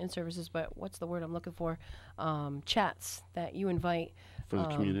in-services, well, not in-services, but what's the word I'm looking for? Chats that you invite For the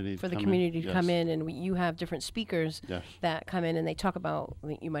community for to the come community in. to come Yes. in, and you have different speakers Yes. that come in and they talk about,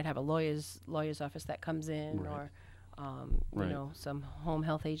 you might have a lawyer's office that comes in, Right. or Right. some home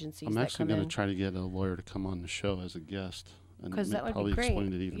health agencies I'm that actually come going in. to try to get a lawyer to come on the show as a guest, and 'Cause that would be probably great.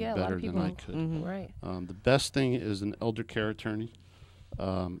 explain it even Yeah, a lot better of than I people- could. Right. The best thing is an elder care attorney.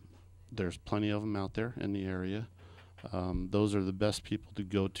 There's plenty of them out there in the area. Those are the best people to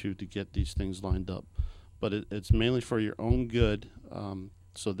go to get these things lined up. But it's mainly for your own good,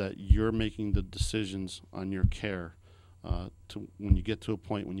 so that you're making the decisions on your care. When you get to a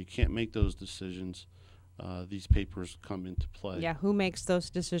point when you can't make those decisions, these papers come into play. Yeah, who makes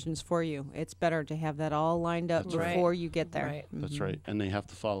those decisions for you? It's better to have that all lined up That's right. before you get there. Right. That's right, and they have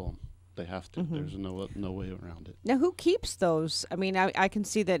to follow them. They have to. There's no way around it. Now, who keeps those? I mean, I can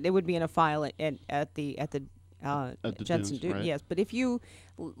see that it would be in a file at the Jensen dunes, right? Yes, but if you,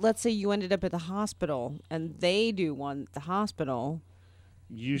 let's say you ended up at the hospital and they do one at the hospital,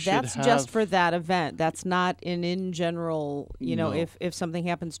 you should that's just for that event. That's not in general. You know, No. if something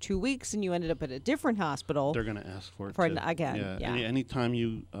happens 2 weeks and you ended up at a different hospital, They're going to ask for it for too. again. Yeah. Anytime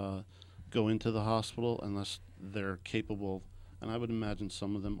you go into the hospital, unless they're capable, and I would imagine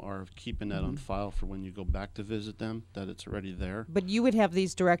some of them are keeping that on file for when you go back to visit them, that it's already there. But you would have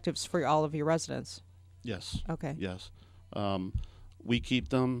these directives for all of your residents. Yes. Okay. Yes. We keep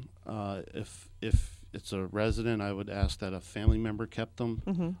them. If it's a resident, I would ask that a family member kept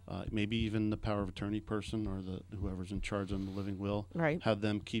them. Maybe even the power of attorney person or whoever's in charge on the living will. Right. Have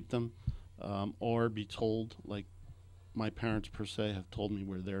them keep them, or be told, like my parents per se have told me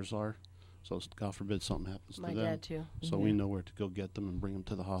where theirs are. So God forbid something happens to them. My dad too. So we know where to go get them and bring them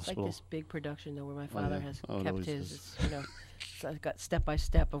to the It's hospital. like this big production though, where my father has it kept always his. is. It's, you know, so I've got step by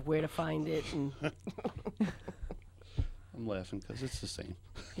step of where to find it. And I'm laughing because it's the same.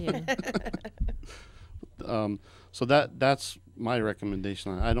 yeah. So that's my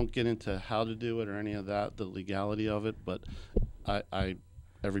recommendation. I don't get into how to do it or any of that, the legality of it, but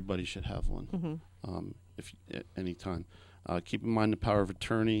everybody should have one. If at any time. Keep in mind the power of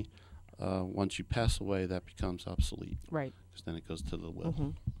attorney. Once you pass away, that becomes obsolete. Right. Because then it goes to the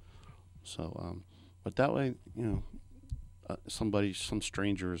will. So, but that way, you know, some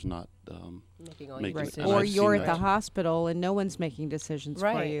stranger is not making all making your it. decisions. And Or I've you're seen at the that. hospital and no one's making decisions for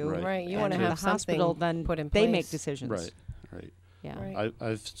Right, you. right. You And want to the have hospital something then put in they place. make decisions. Right. Yeah. Right.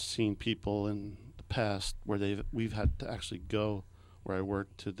 I've seen people in the past where we've had to actually go where I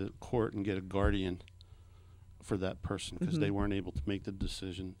worked to the court and get a guardian for that person because they weren't able to make the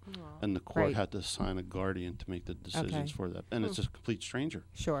decision, and the court Right. had to assign a guardian to make the decisions for that, and it's a complete stranger.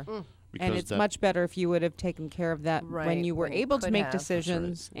 Sure. Because And it's that- much better if you would have taken care of that when Right, you were when you able to could make have.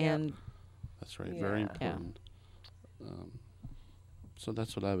 decisions. That's right. And That's right, very Yeah. important. So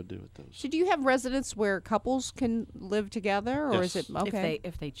that's what I would do with those. so do you have residents where couples can live together, or is Yes. it okay?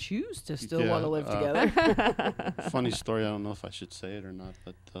 If they choose to still Yeah, want to live together. Funny story. I don't know if I should say it or not,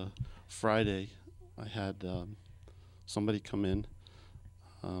 but Friday I had somebody come in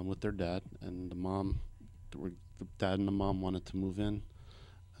with their dad, and the dad and the mom wanted to move in,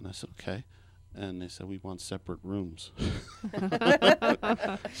 and I said okay, and they said we want separate rooms.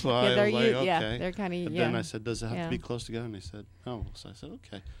 So I was like, okay. Yeah, they're kind of. But then I said, does it have to be close together? And they said no. So I said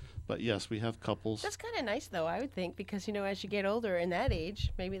okay, but yes, we have couples. That's kind of nice, though, I would think, because, you know, as you get older in that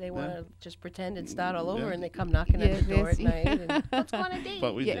age, maybe they want to just pretend and start all over, and they come knocking at the door at night. And, let's go on a date.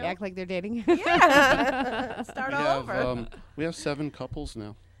 But we do. act like they're dating. Yeah. Start we all have, over. We have 7 couples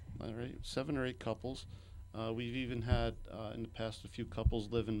now, all right? 7 or 8 couples. We've even had in the past a few couples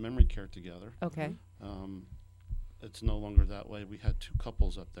live in memory care together. Okay. It's no longer that way. We had 2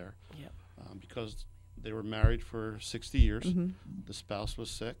 couples up there because they were married for 60 years. The spouse was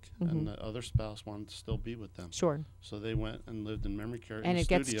sick, and the other spouse wanted to still be with them. Sure. So they went and lived in memory care. And in the it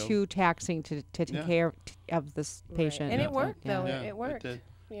gets studio. too taxing to take care of this patient. And it worked, Yeah. though. Yeah, It worked. did.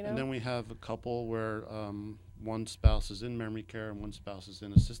 You know? And then we have a couple where one spouse is in memory care and one spouse is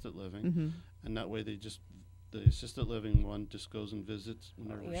in assisted living, and that way the assisted living one just goes and visits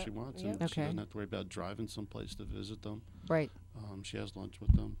whenever she wants, and she Okay. doesn't have to worry about driving someplace to visit them. Right. She has lunch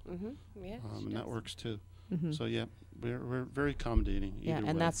with them, Yeah. and that works too. So yeah, we're very accommodating. Yeah, either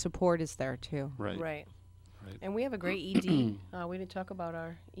and way. that support is there too. right. Right. Right. And we have a great ED. We didn't talk about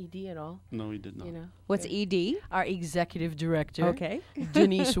our ED at all. No, we did not. You know, What's ED? our executive director. Okay.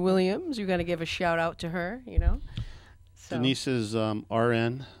 Denise Williams. You got to give a shout out to her. You know. So. Denise is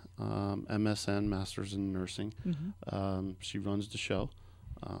RN, MSN, Masters in Nursing. She runs the show.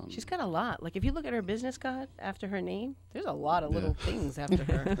 She's got a lot. Like if you look at her business card after her name, there's a lot of little things after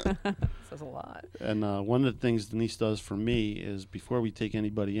her. Says a lot. And one of the things Denise does for me is before we take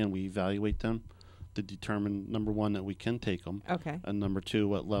anybody in, we evaluate them to determine, number one, that we can take them. Okay. And number two,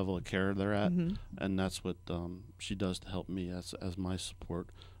 what level of care they're at. And that's what she does to help me as my support.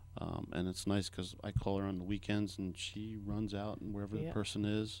 And it's nice because I call her on the weekends and she runs out and wherever the person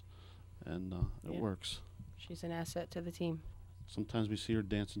is, and it works. She's an asset to the team. Sometimes we see her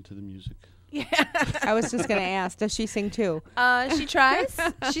dancing to the music. Yeah. I was just going to ask, does she sing too? She tries.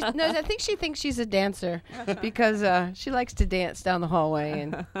 I think she thinks she's a dancer because she likes to dance down the hallway,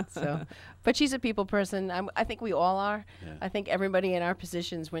 and so. But she's a people person. I think we all are. Yeah. I think everybody in our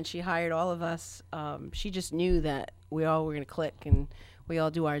positions, when she hired all of us, she just knew that we all were going to click and we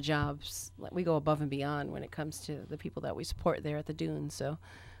all do our jobs. We go above and beyond when it comes to the people that we support there at the Dunes. So,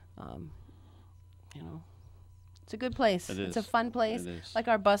 you know. It's a good place. It It's is. a fun place. It is. Like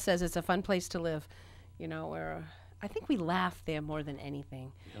our bus says, it's a fun place to live. You know, where I think we laugh there more than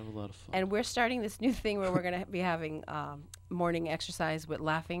anything. We have a lot of fun. And we're starting this new thing where we're going to be having morning exercise with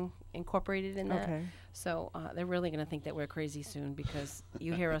laughing incorporated in that. Okay. So they're really going to think that we're crazy soon because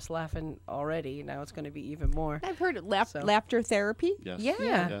you hear us laughing already. Now it's going to be even more. I've heard of laughter therapy. Yes. Yeah.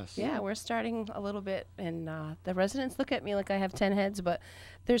 Yes. Yeah, we're starting a little bit. And the residents look at me like I have 10 heads, but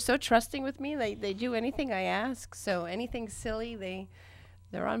they're so trusting with me. They do anything I ask. So anything silly,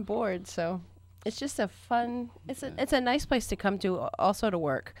 they're on board. So it's just a fun, it's a nice place to come to, also to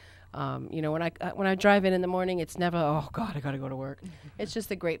work. You know, when I drive in the morning, it's never, oh God, I got to go to work. It's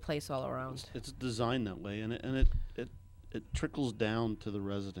just a great place all around. It's designed that way, and it trickles down to the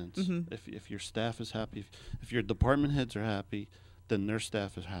residents. If your staff is happy, if your department heads are happy, then their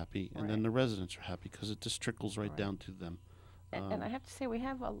staff is happy, and then the residents are happy because it just trickles right down to them. And I have to say, we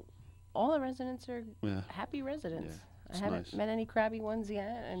have all the residents are happy residents. I haven't met any crabby ones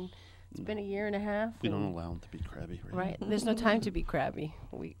yet, and it's been a year and a half. We don't allow them to be crabby, right? Right. There's no time to be crabby.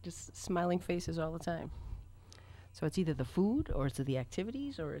 We just smiling faces all the time. So it's either the food, or it's the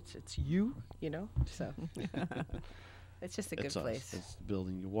activities, or it's you know. So it's just a good place. It's the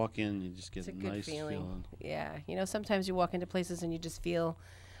building. You walk in, you just get a nice feeling. Yeah. You know, sometimes you walk into places and you just feel,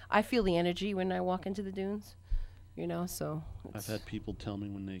 I feel the energy when I walk into the dunes. You know, so I've had people tell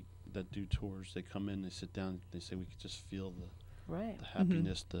me that do tours, they come in, they sit down, they say we could just feel the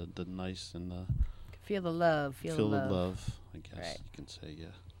happiness, the nice, and the feel the love. Feel the love, I guess you can say, yeah.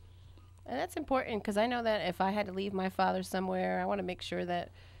 And that's important because I know that if I had to leave my father somewhere, I want to make sure that,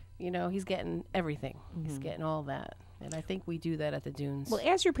 you know, he's getting everything. He's getting all that. And I think we do that at the dunes. Well,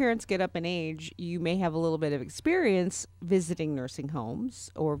 as your parents get up in age, you may have a little bit of experience visiting nursing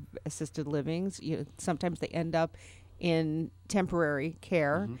homes or assisted livings. Sometimes they end up in temporary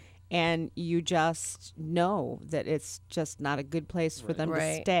care, and you just know that it's just not a good place for them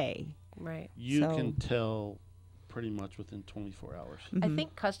to stay. Right. You can tell pretty much within 24 hours. I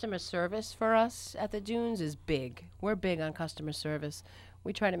think customer service for us at the dunes is big. We're big on customer service.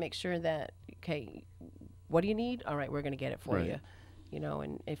 We try to make sure that, okay, what do you need? All right, we're going to get it for you. You know,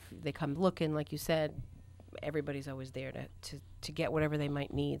 and if they come looking, like you said, everybody's always there to get whatever they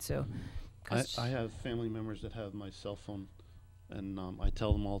might need. So I have family members that have my cell phone, and I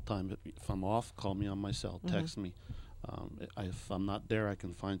tell them all the time, if I'm off, call me on my cell, text me. If I'm not there, I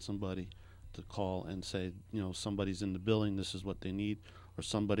can find somebody to call and say, you know, somebody's in the building, this is what they need. Or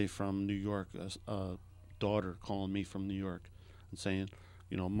somebody from New York, a daughter calling me from New York and saying,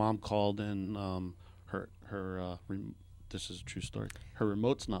 you know, Mom called and this is a true story. Her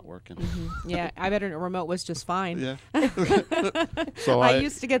remote's not working. Yeah, I bet her remote was just fine. Yeah. So I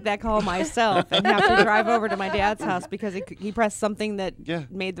used to get that call myself and have to drive over to my dad's house because he pressed something that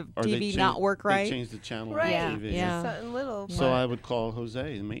made the TV not work right. They changed the channel right. on the TV. Yeah. Something little. So I would call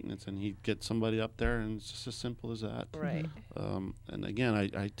Jose in maintenance, and he'd get somebody up there, and it's just as simple as that. Right. And again,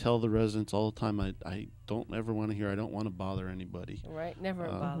 I tell the residents all the time, I don't ever want to hear, I don't want to bother anybody. Right. Never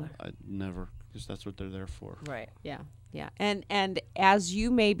a bother. I never, because that's what they're there for. Right. Yeah. Yeah, and as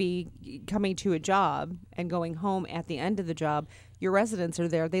you may be coming to a job and going home at the end of the job, your residents are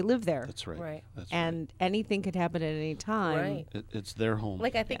there. They live there. That's right. Right. And anything could happen at any time. Right. It's their home.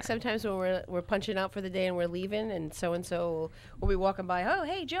 Like I think sometimes when we're punching out for the day and we're leaving, and so will be walking by. Oh,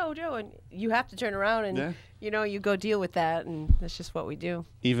 hey, Joe, and you have to turn around and you know, you go deal with that, and that's just what we do.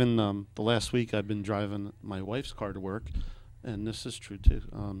 Even the last week, I've been driving my wife's car to work, and this is true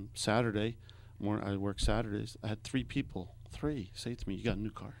too. Saturday. I work Saturdays. I had 3 people say to me, "You got a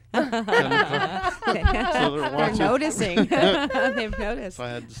new car." So they're noticing. They've noticed. So I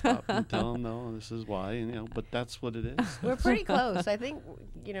had to stop and tell them, "No, this is why." And, you know, but that's what it is. We're pretty close. I think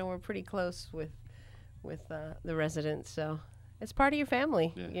we're pretty close with the residents. So it's part of your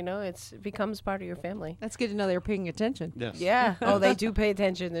family. Yeah. You know, it becomes part of your family. That's good to know they're paying attention. Yes. Yeah. Oh, they do pay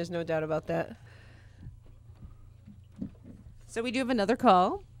attention. There's no doubt about that. So we do have another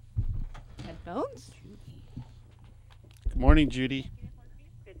call. Headphones. Good morning, Judy.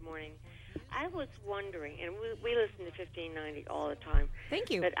 Good morning. I was wondering, and we listen to 1590 all the time. Thank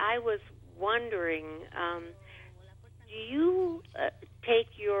you. But I was wondering, do you take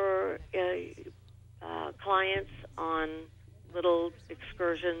your clients on little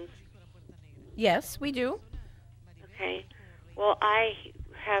excursions? Yes, we do. Okay. Well, I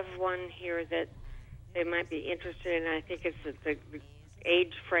have one here that they might be interested in. I think it's the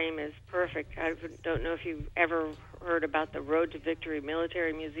age frame is perfect. I don't know if you've ever heard about the Road to Victory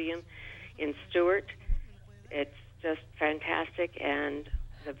Military Museum in Stewart. It's just fantastic, and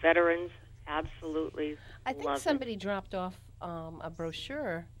the veterans absolutely I think love somebody dropped off a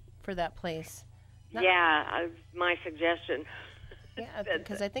brochure for that place. my suggestion. Yeah,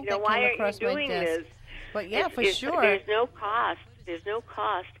 because I think that came came across my desk. This? But yeah, for sure. There's no cost.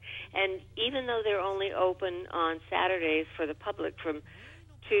 And even though they're only open on Saturdays for the public from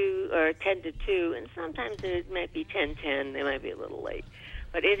 2 or 10 to 2, and sometimes it might be 10:10. They might be a little late.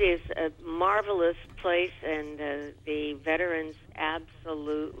 But it is a marvelous place, and the veterans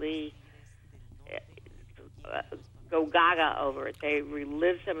absolutely go gaga over it. They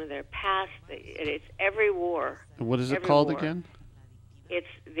relive some of their past. It's every war. What is it called again? It's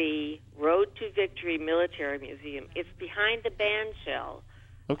the Road to Victory Military Museum. It's behind the band shell.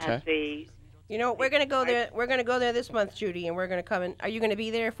 Okay. At the, we're going to go there. We're going to go there this month, Judy, and we're going to come in. Are you going to be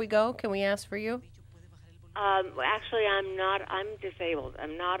there if we go? Can we ask for you? Actually, I'm not. I'm disabled.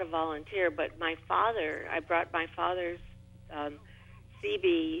 I'm not a volunteer, but I brought my father's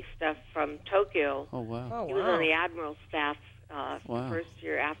CB stuff from Tokyo. Oh, wow. He was on the Admiral's staff the first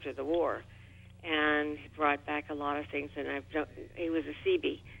year after the war. And he brought back a lot of things, and he was a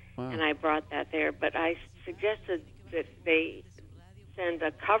CB, and I brought that there. But I suggested that they send a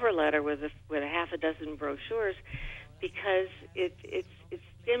cover letter with a half a dozen brochures, because it's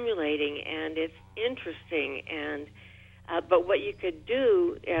stimulating and it's interesting. And but what you could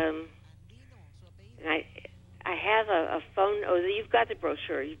do, and I have a phone. Oh, you've got the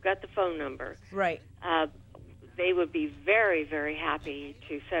brochure. You've got the phone number. Right. They would be very, very happy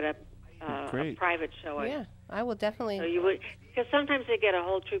to set up a private showing. Yeah, I will definitely. So you would, because sometimes they get a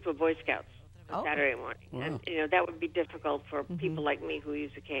whole troop of Boy Scouts on Saturday morning, Wow. and that would be difficult for people like me who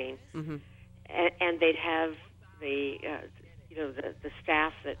use a cane. Mm-hmm. And they'd have the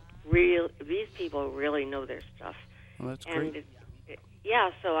staff that these people really know their stuff. Well, that's and great.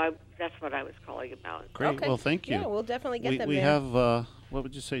 That's what I was calling about. Great. Okay. Well, thank you. Yeah, we'll definitely get them We there. have, what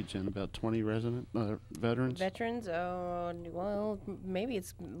would you say, Jen, about 20 resident veterans? Veterans? Oh, well, maybe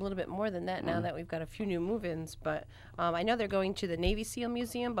it's a little bit more than that now that we've got a few new move-ins. But I know they're going to the Navy SEAL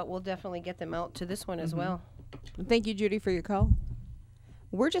Museum, but we'll definitely get them out to this one as well. Thank you, Judy, for your call.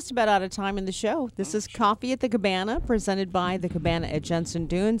 We're just about out of time in the show. This is Coffee at the Cabana, presented by the Cabana at Jensen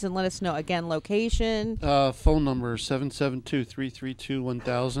Dunes. And let us know, again, location. Phone number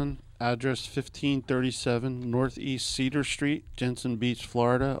 772-332-1000. Address 1537 Northeast Cedar Street, Jensen Beach,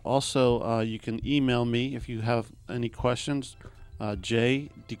 Florida. Also, you can email me if you have any questions. DeCarlo,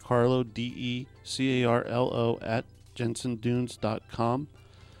 DeCarlo at jensendunes.com.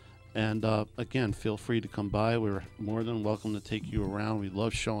 And again, feel free to come by. We're more than welcome to take you around. We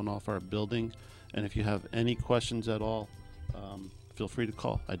love showing off our building. And if you have any questions at all, feel free to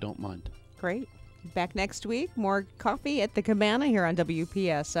call. I don't mind. Great. Back next week, more Coffee at the Cabana here on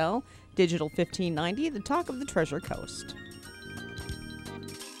WPSL, Digital 1590, the talk of the Treasure Coast.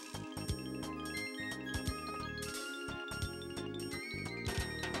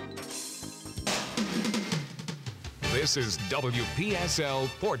 This is WPSL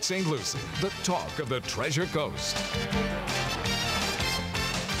Port St. Lucie, the talk of the Treasure Coast.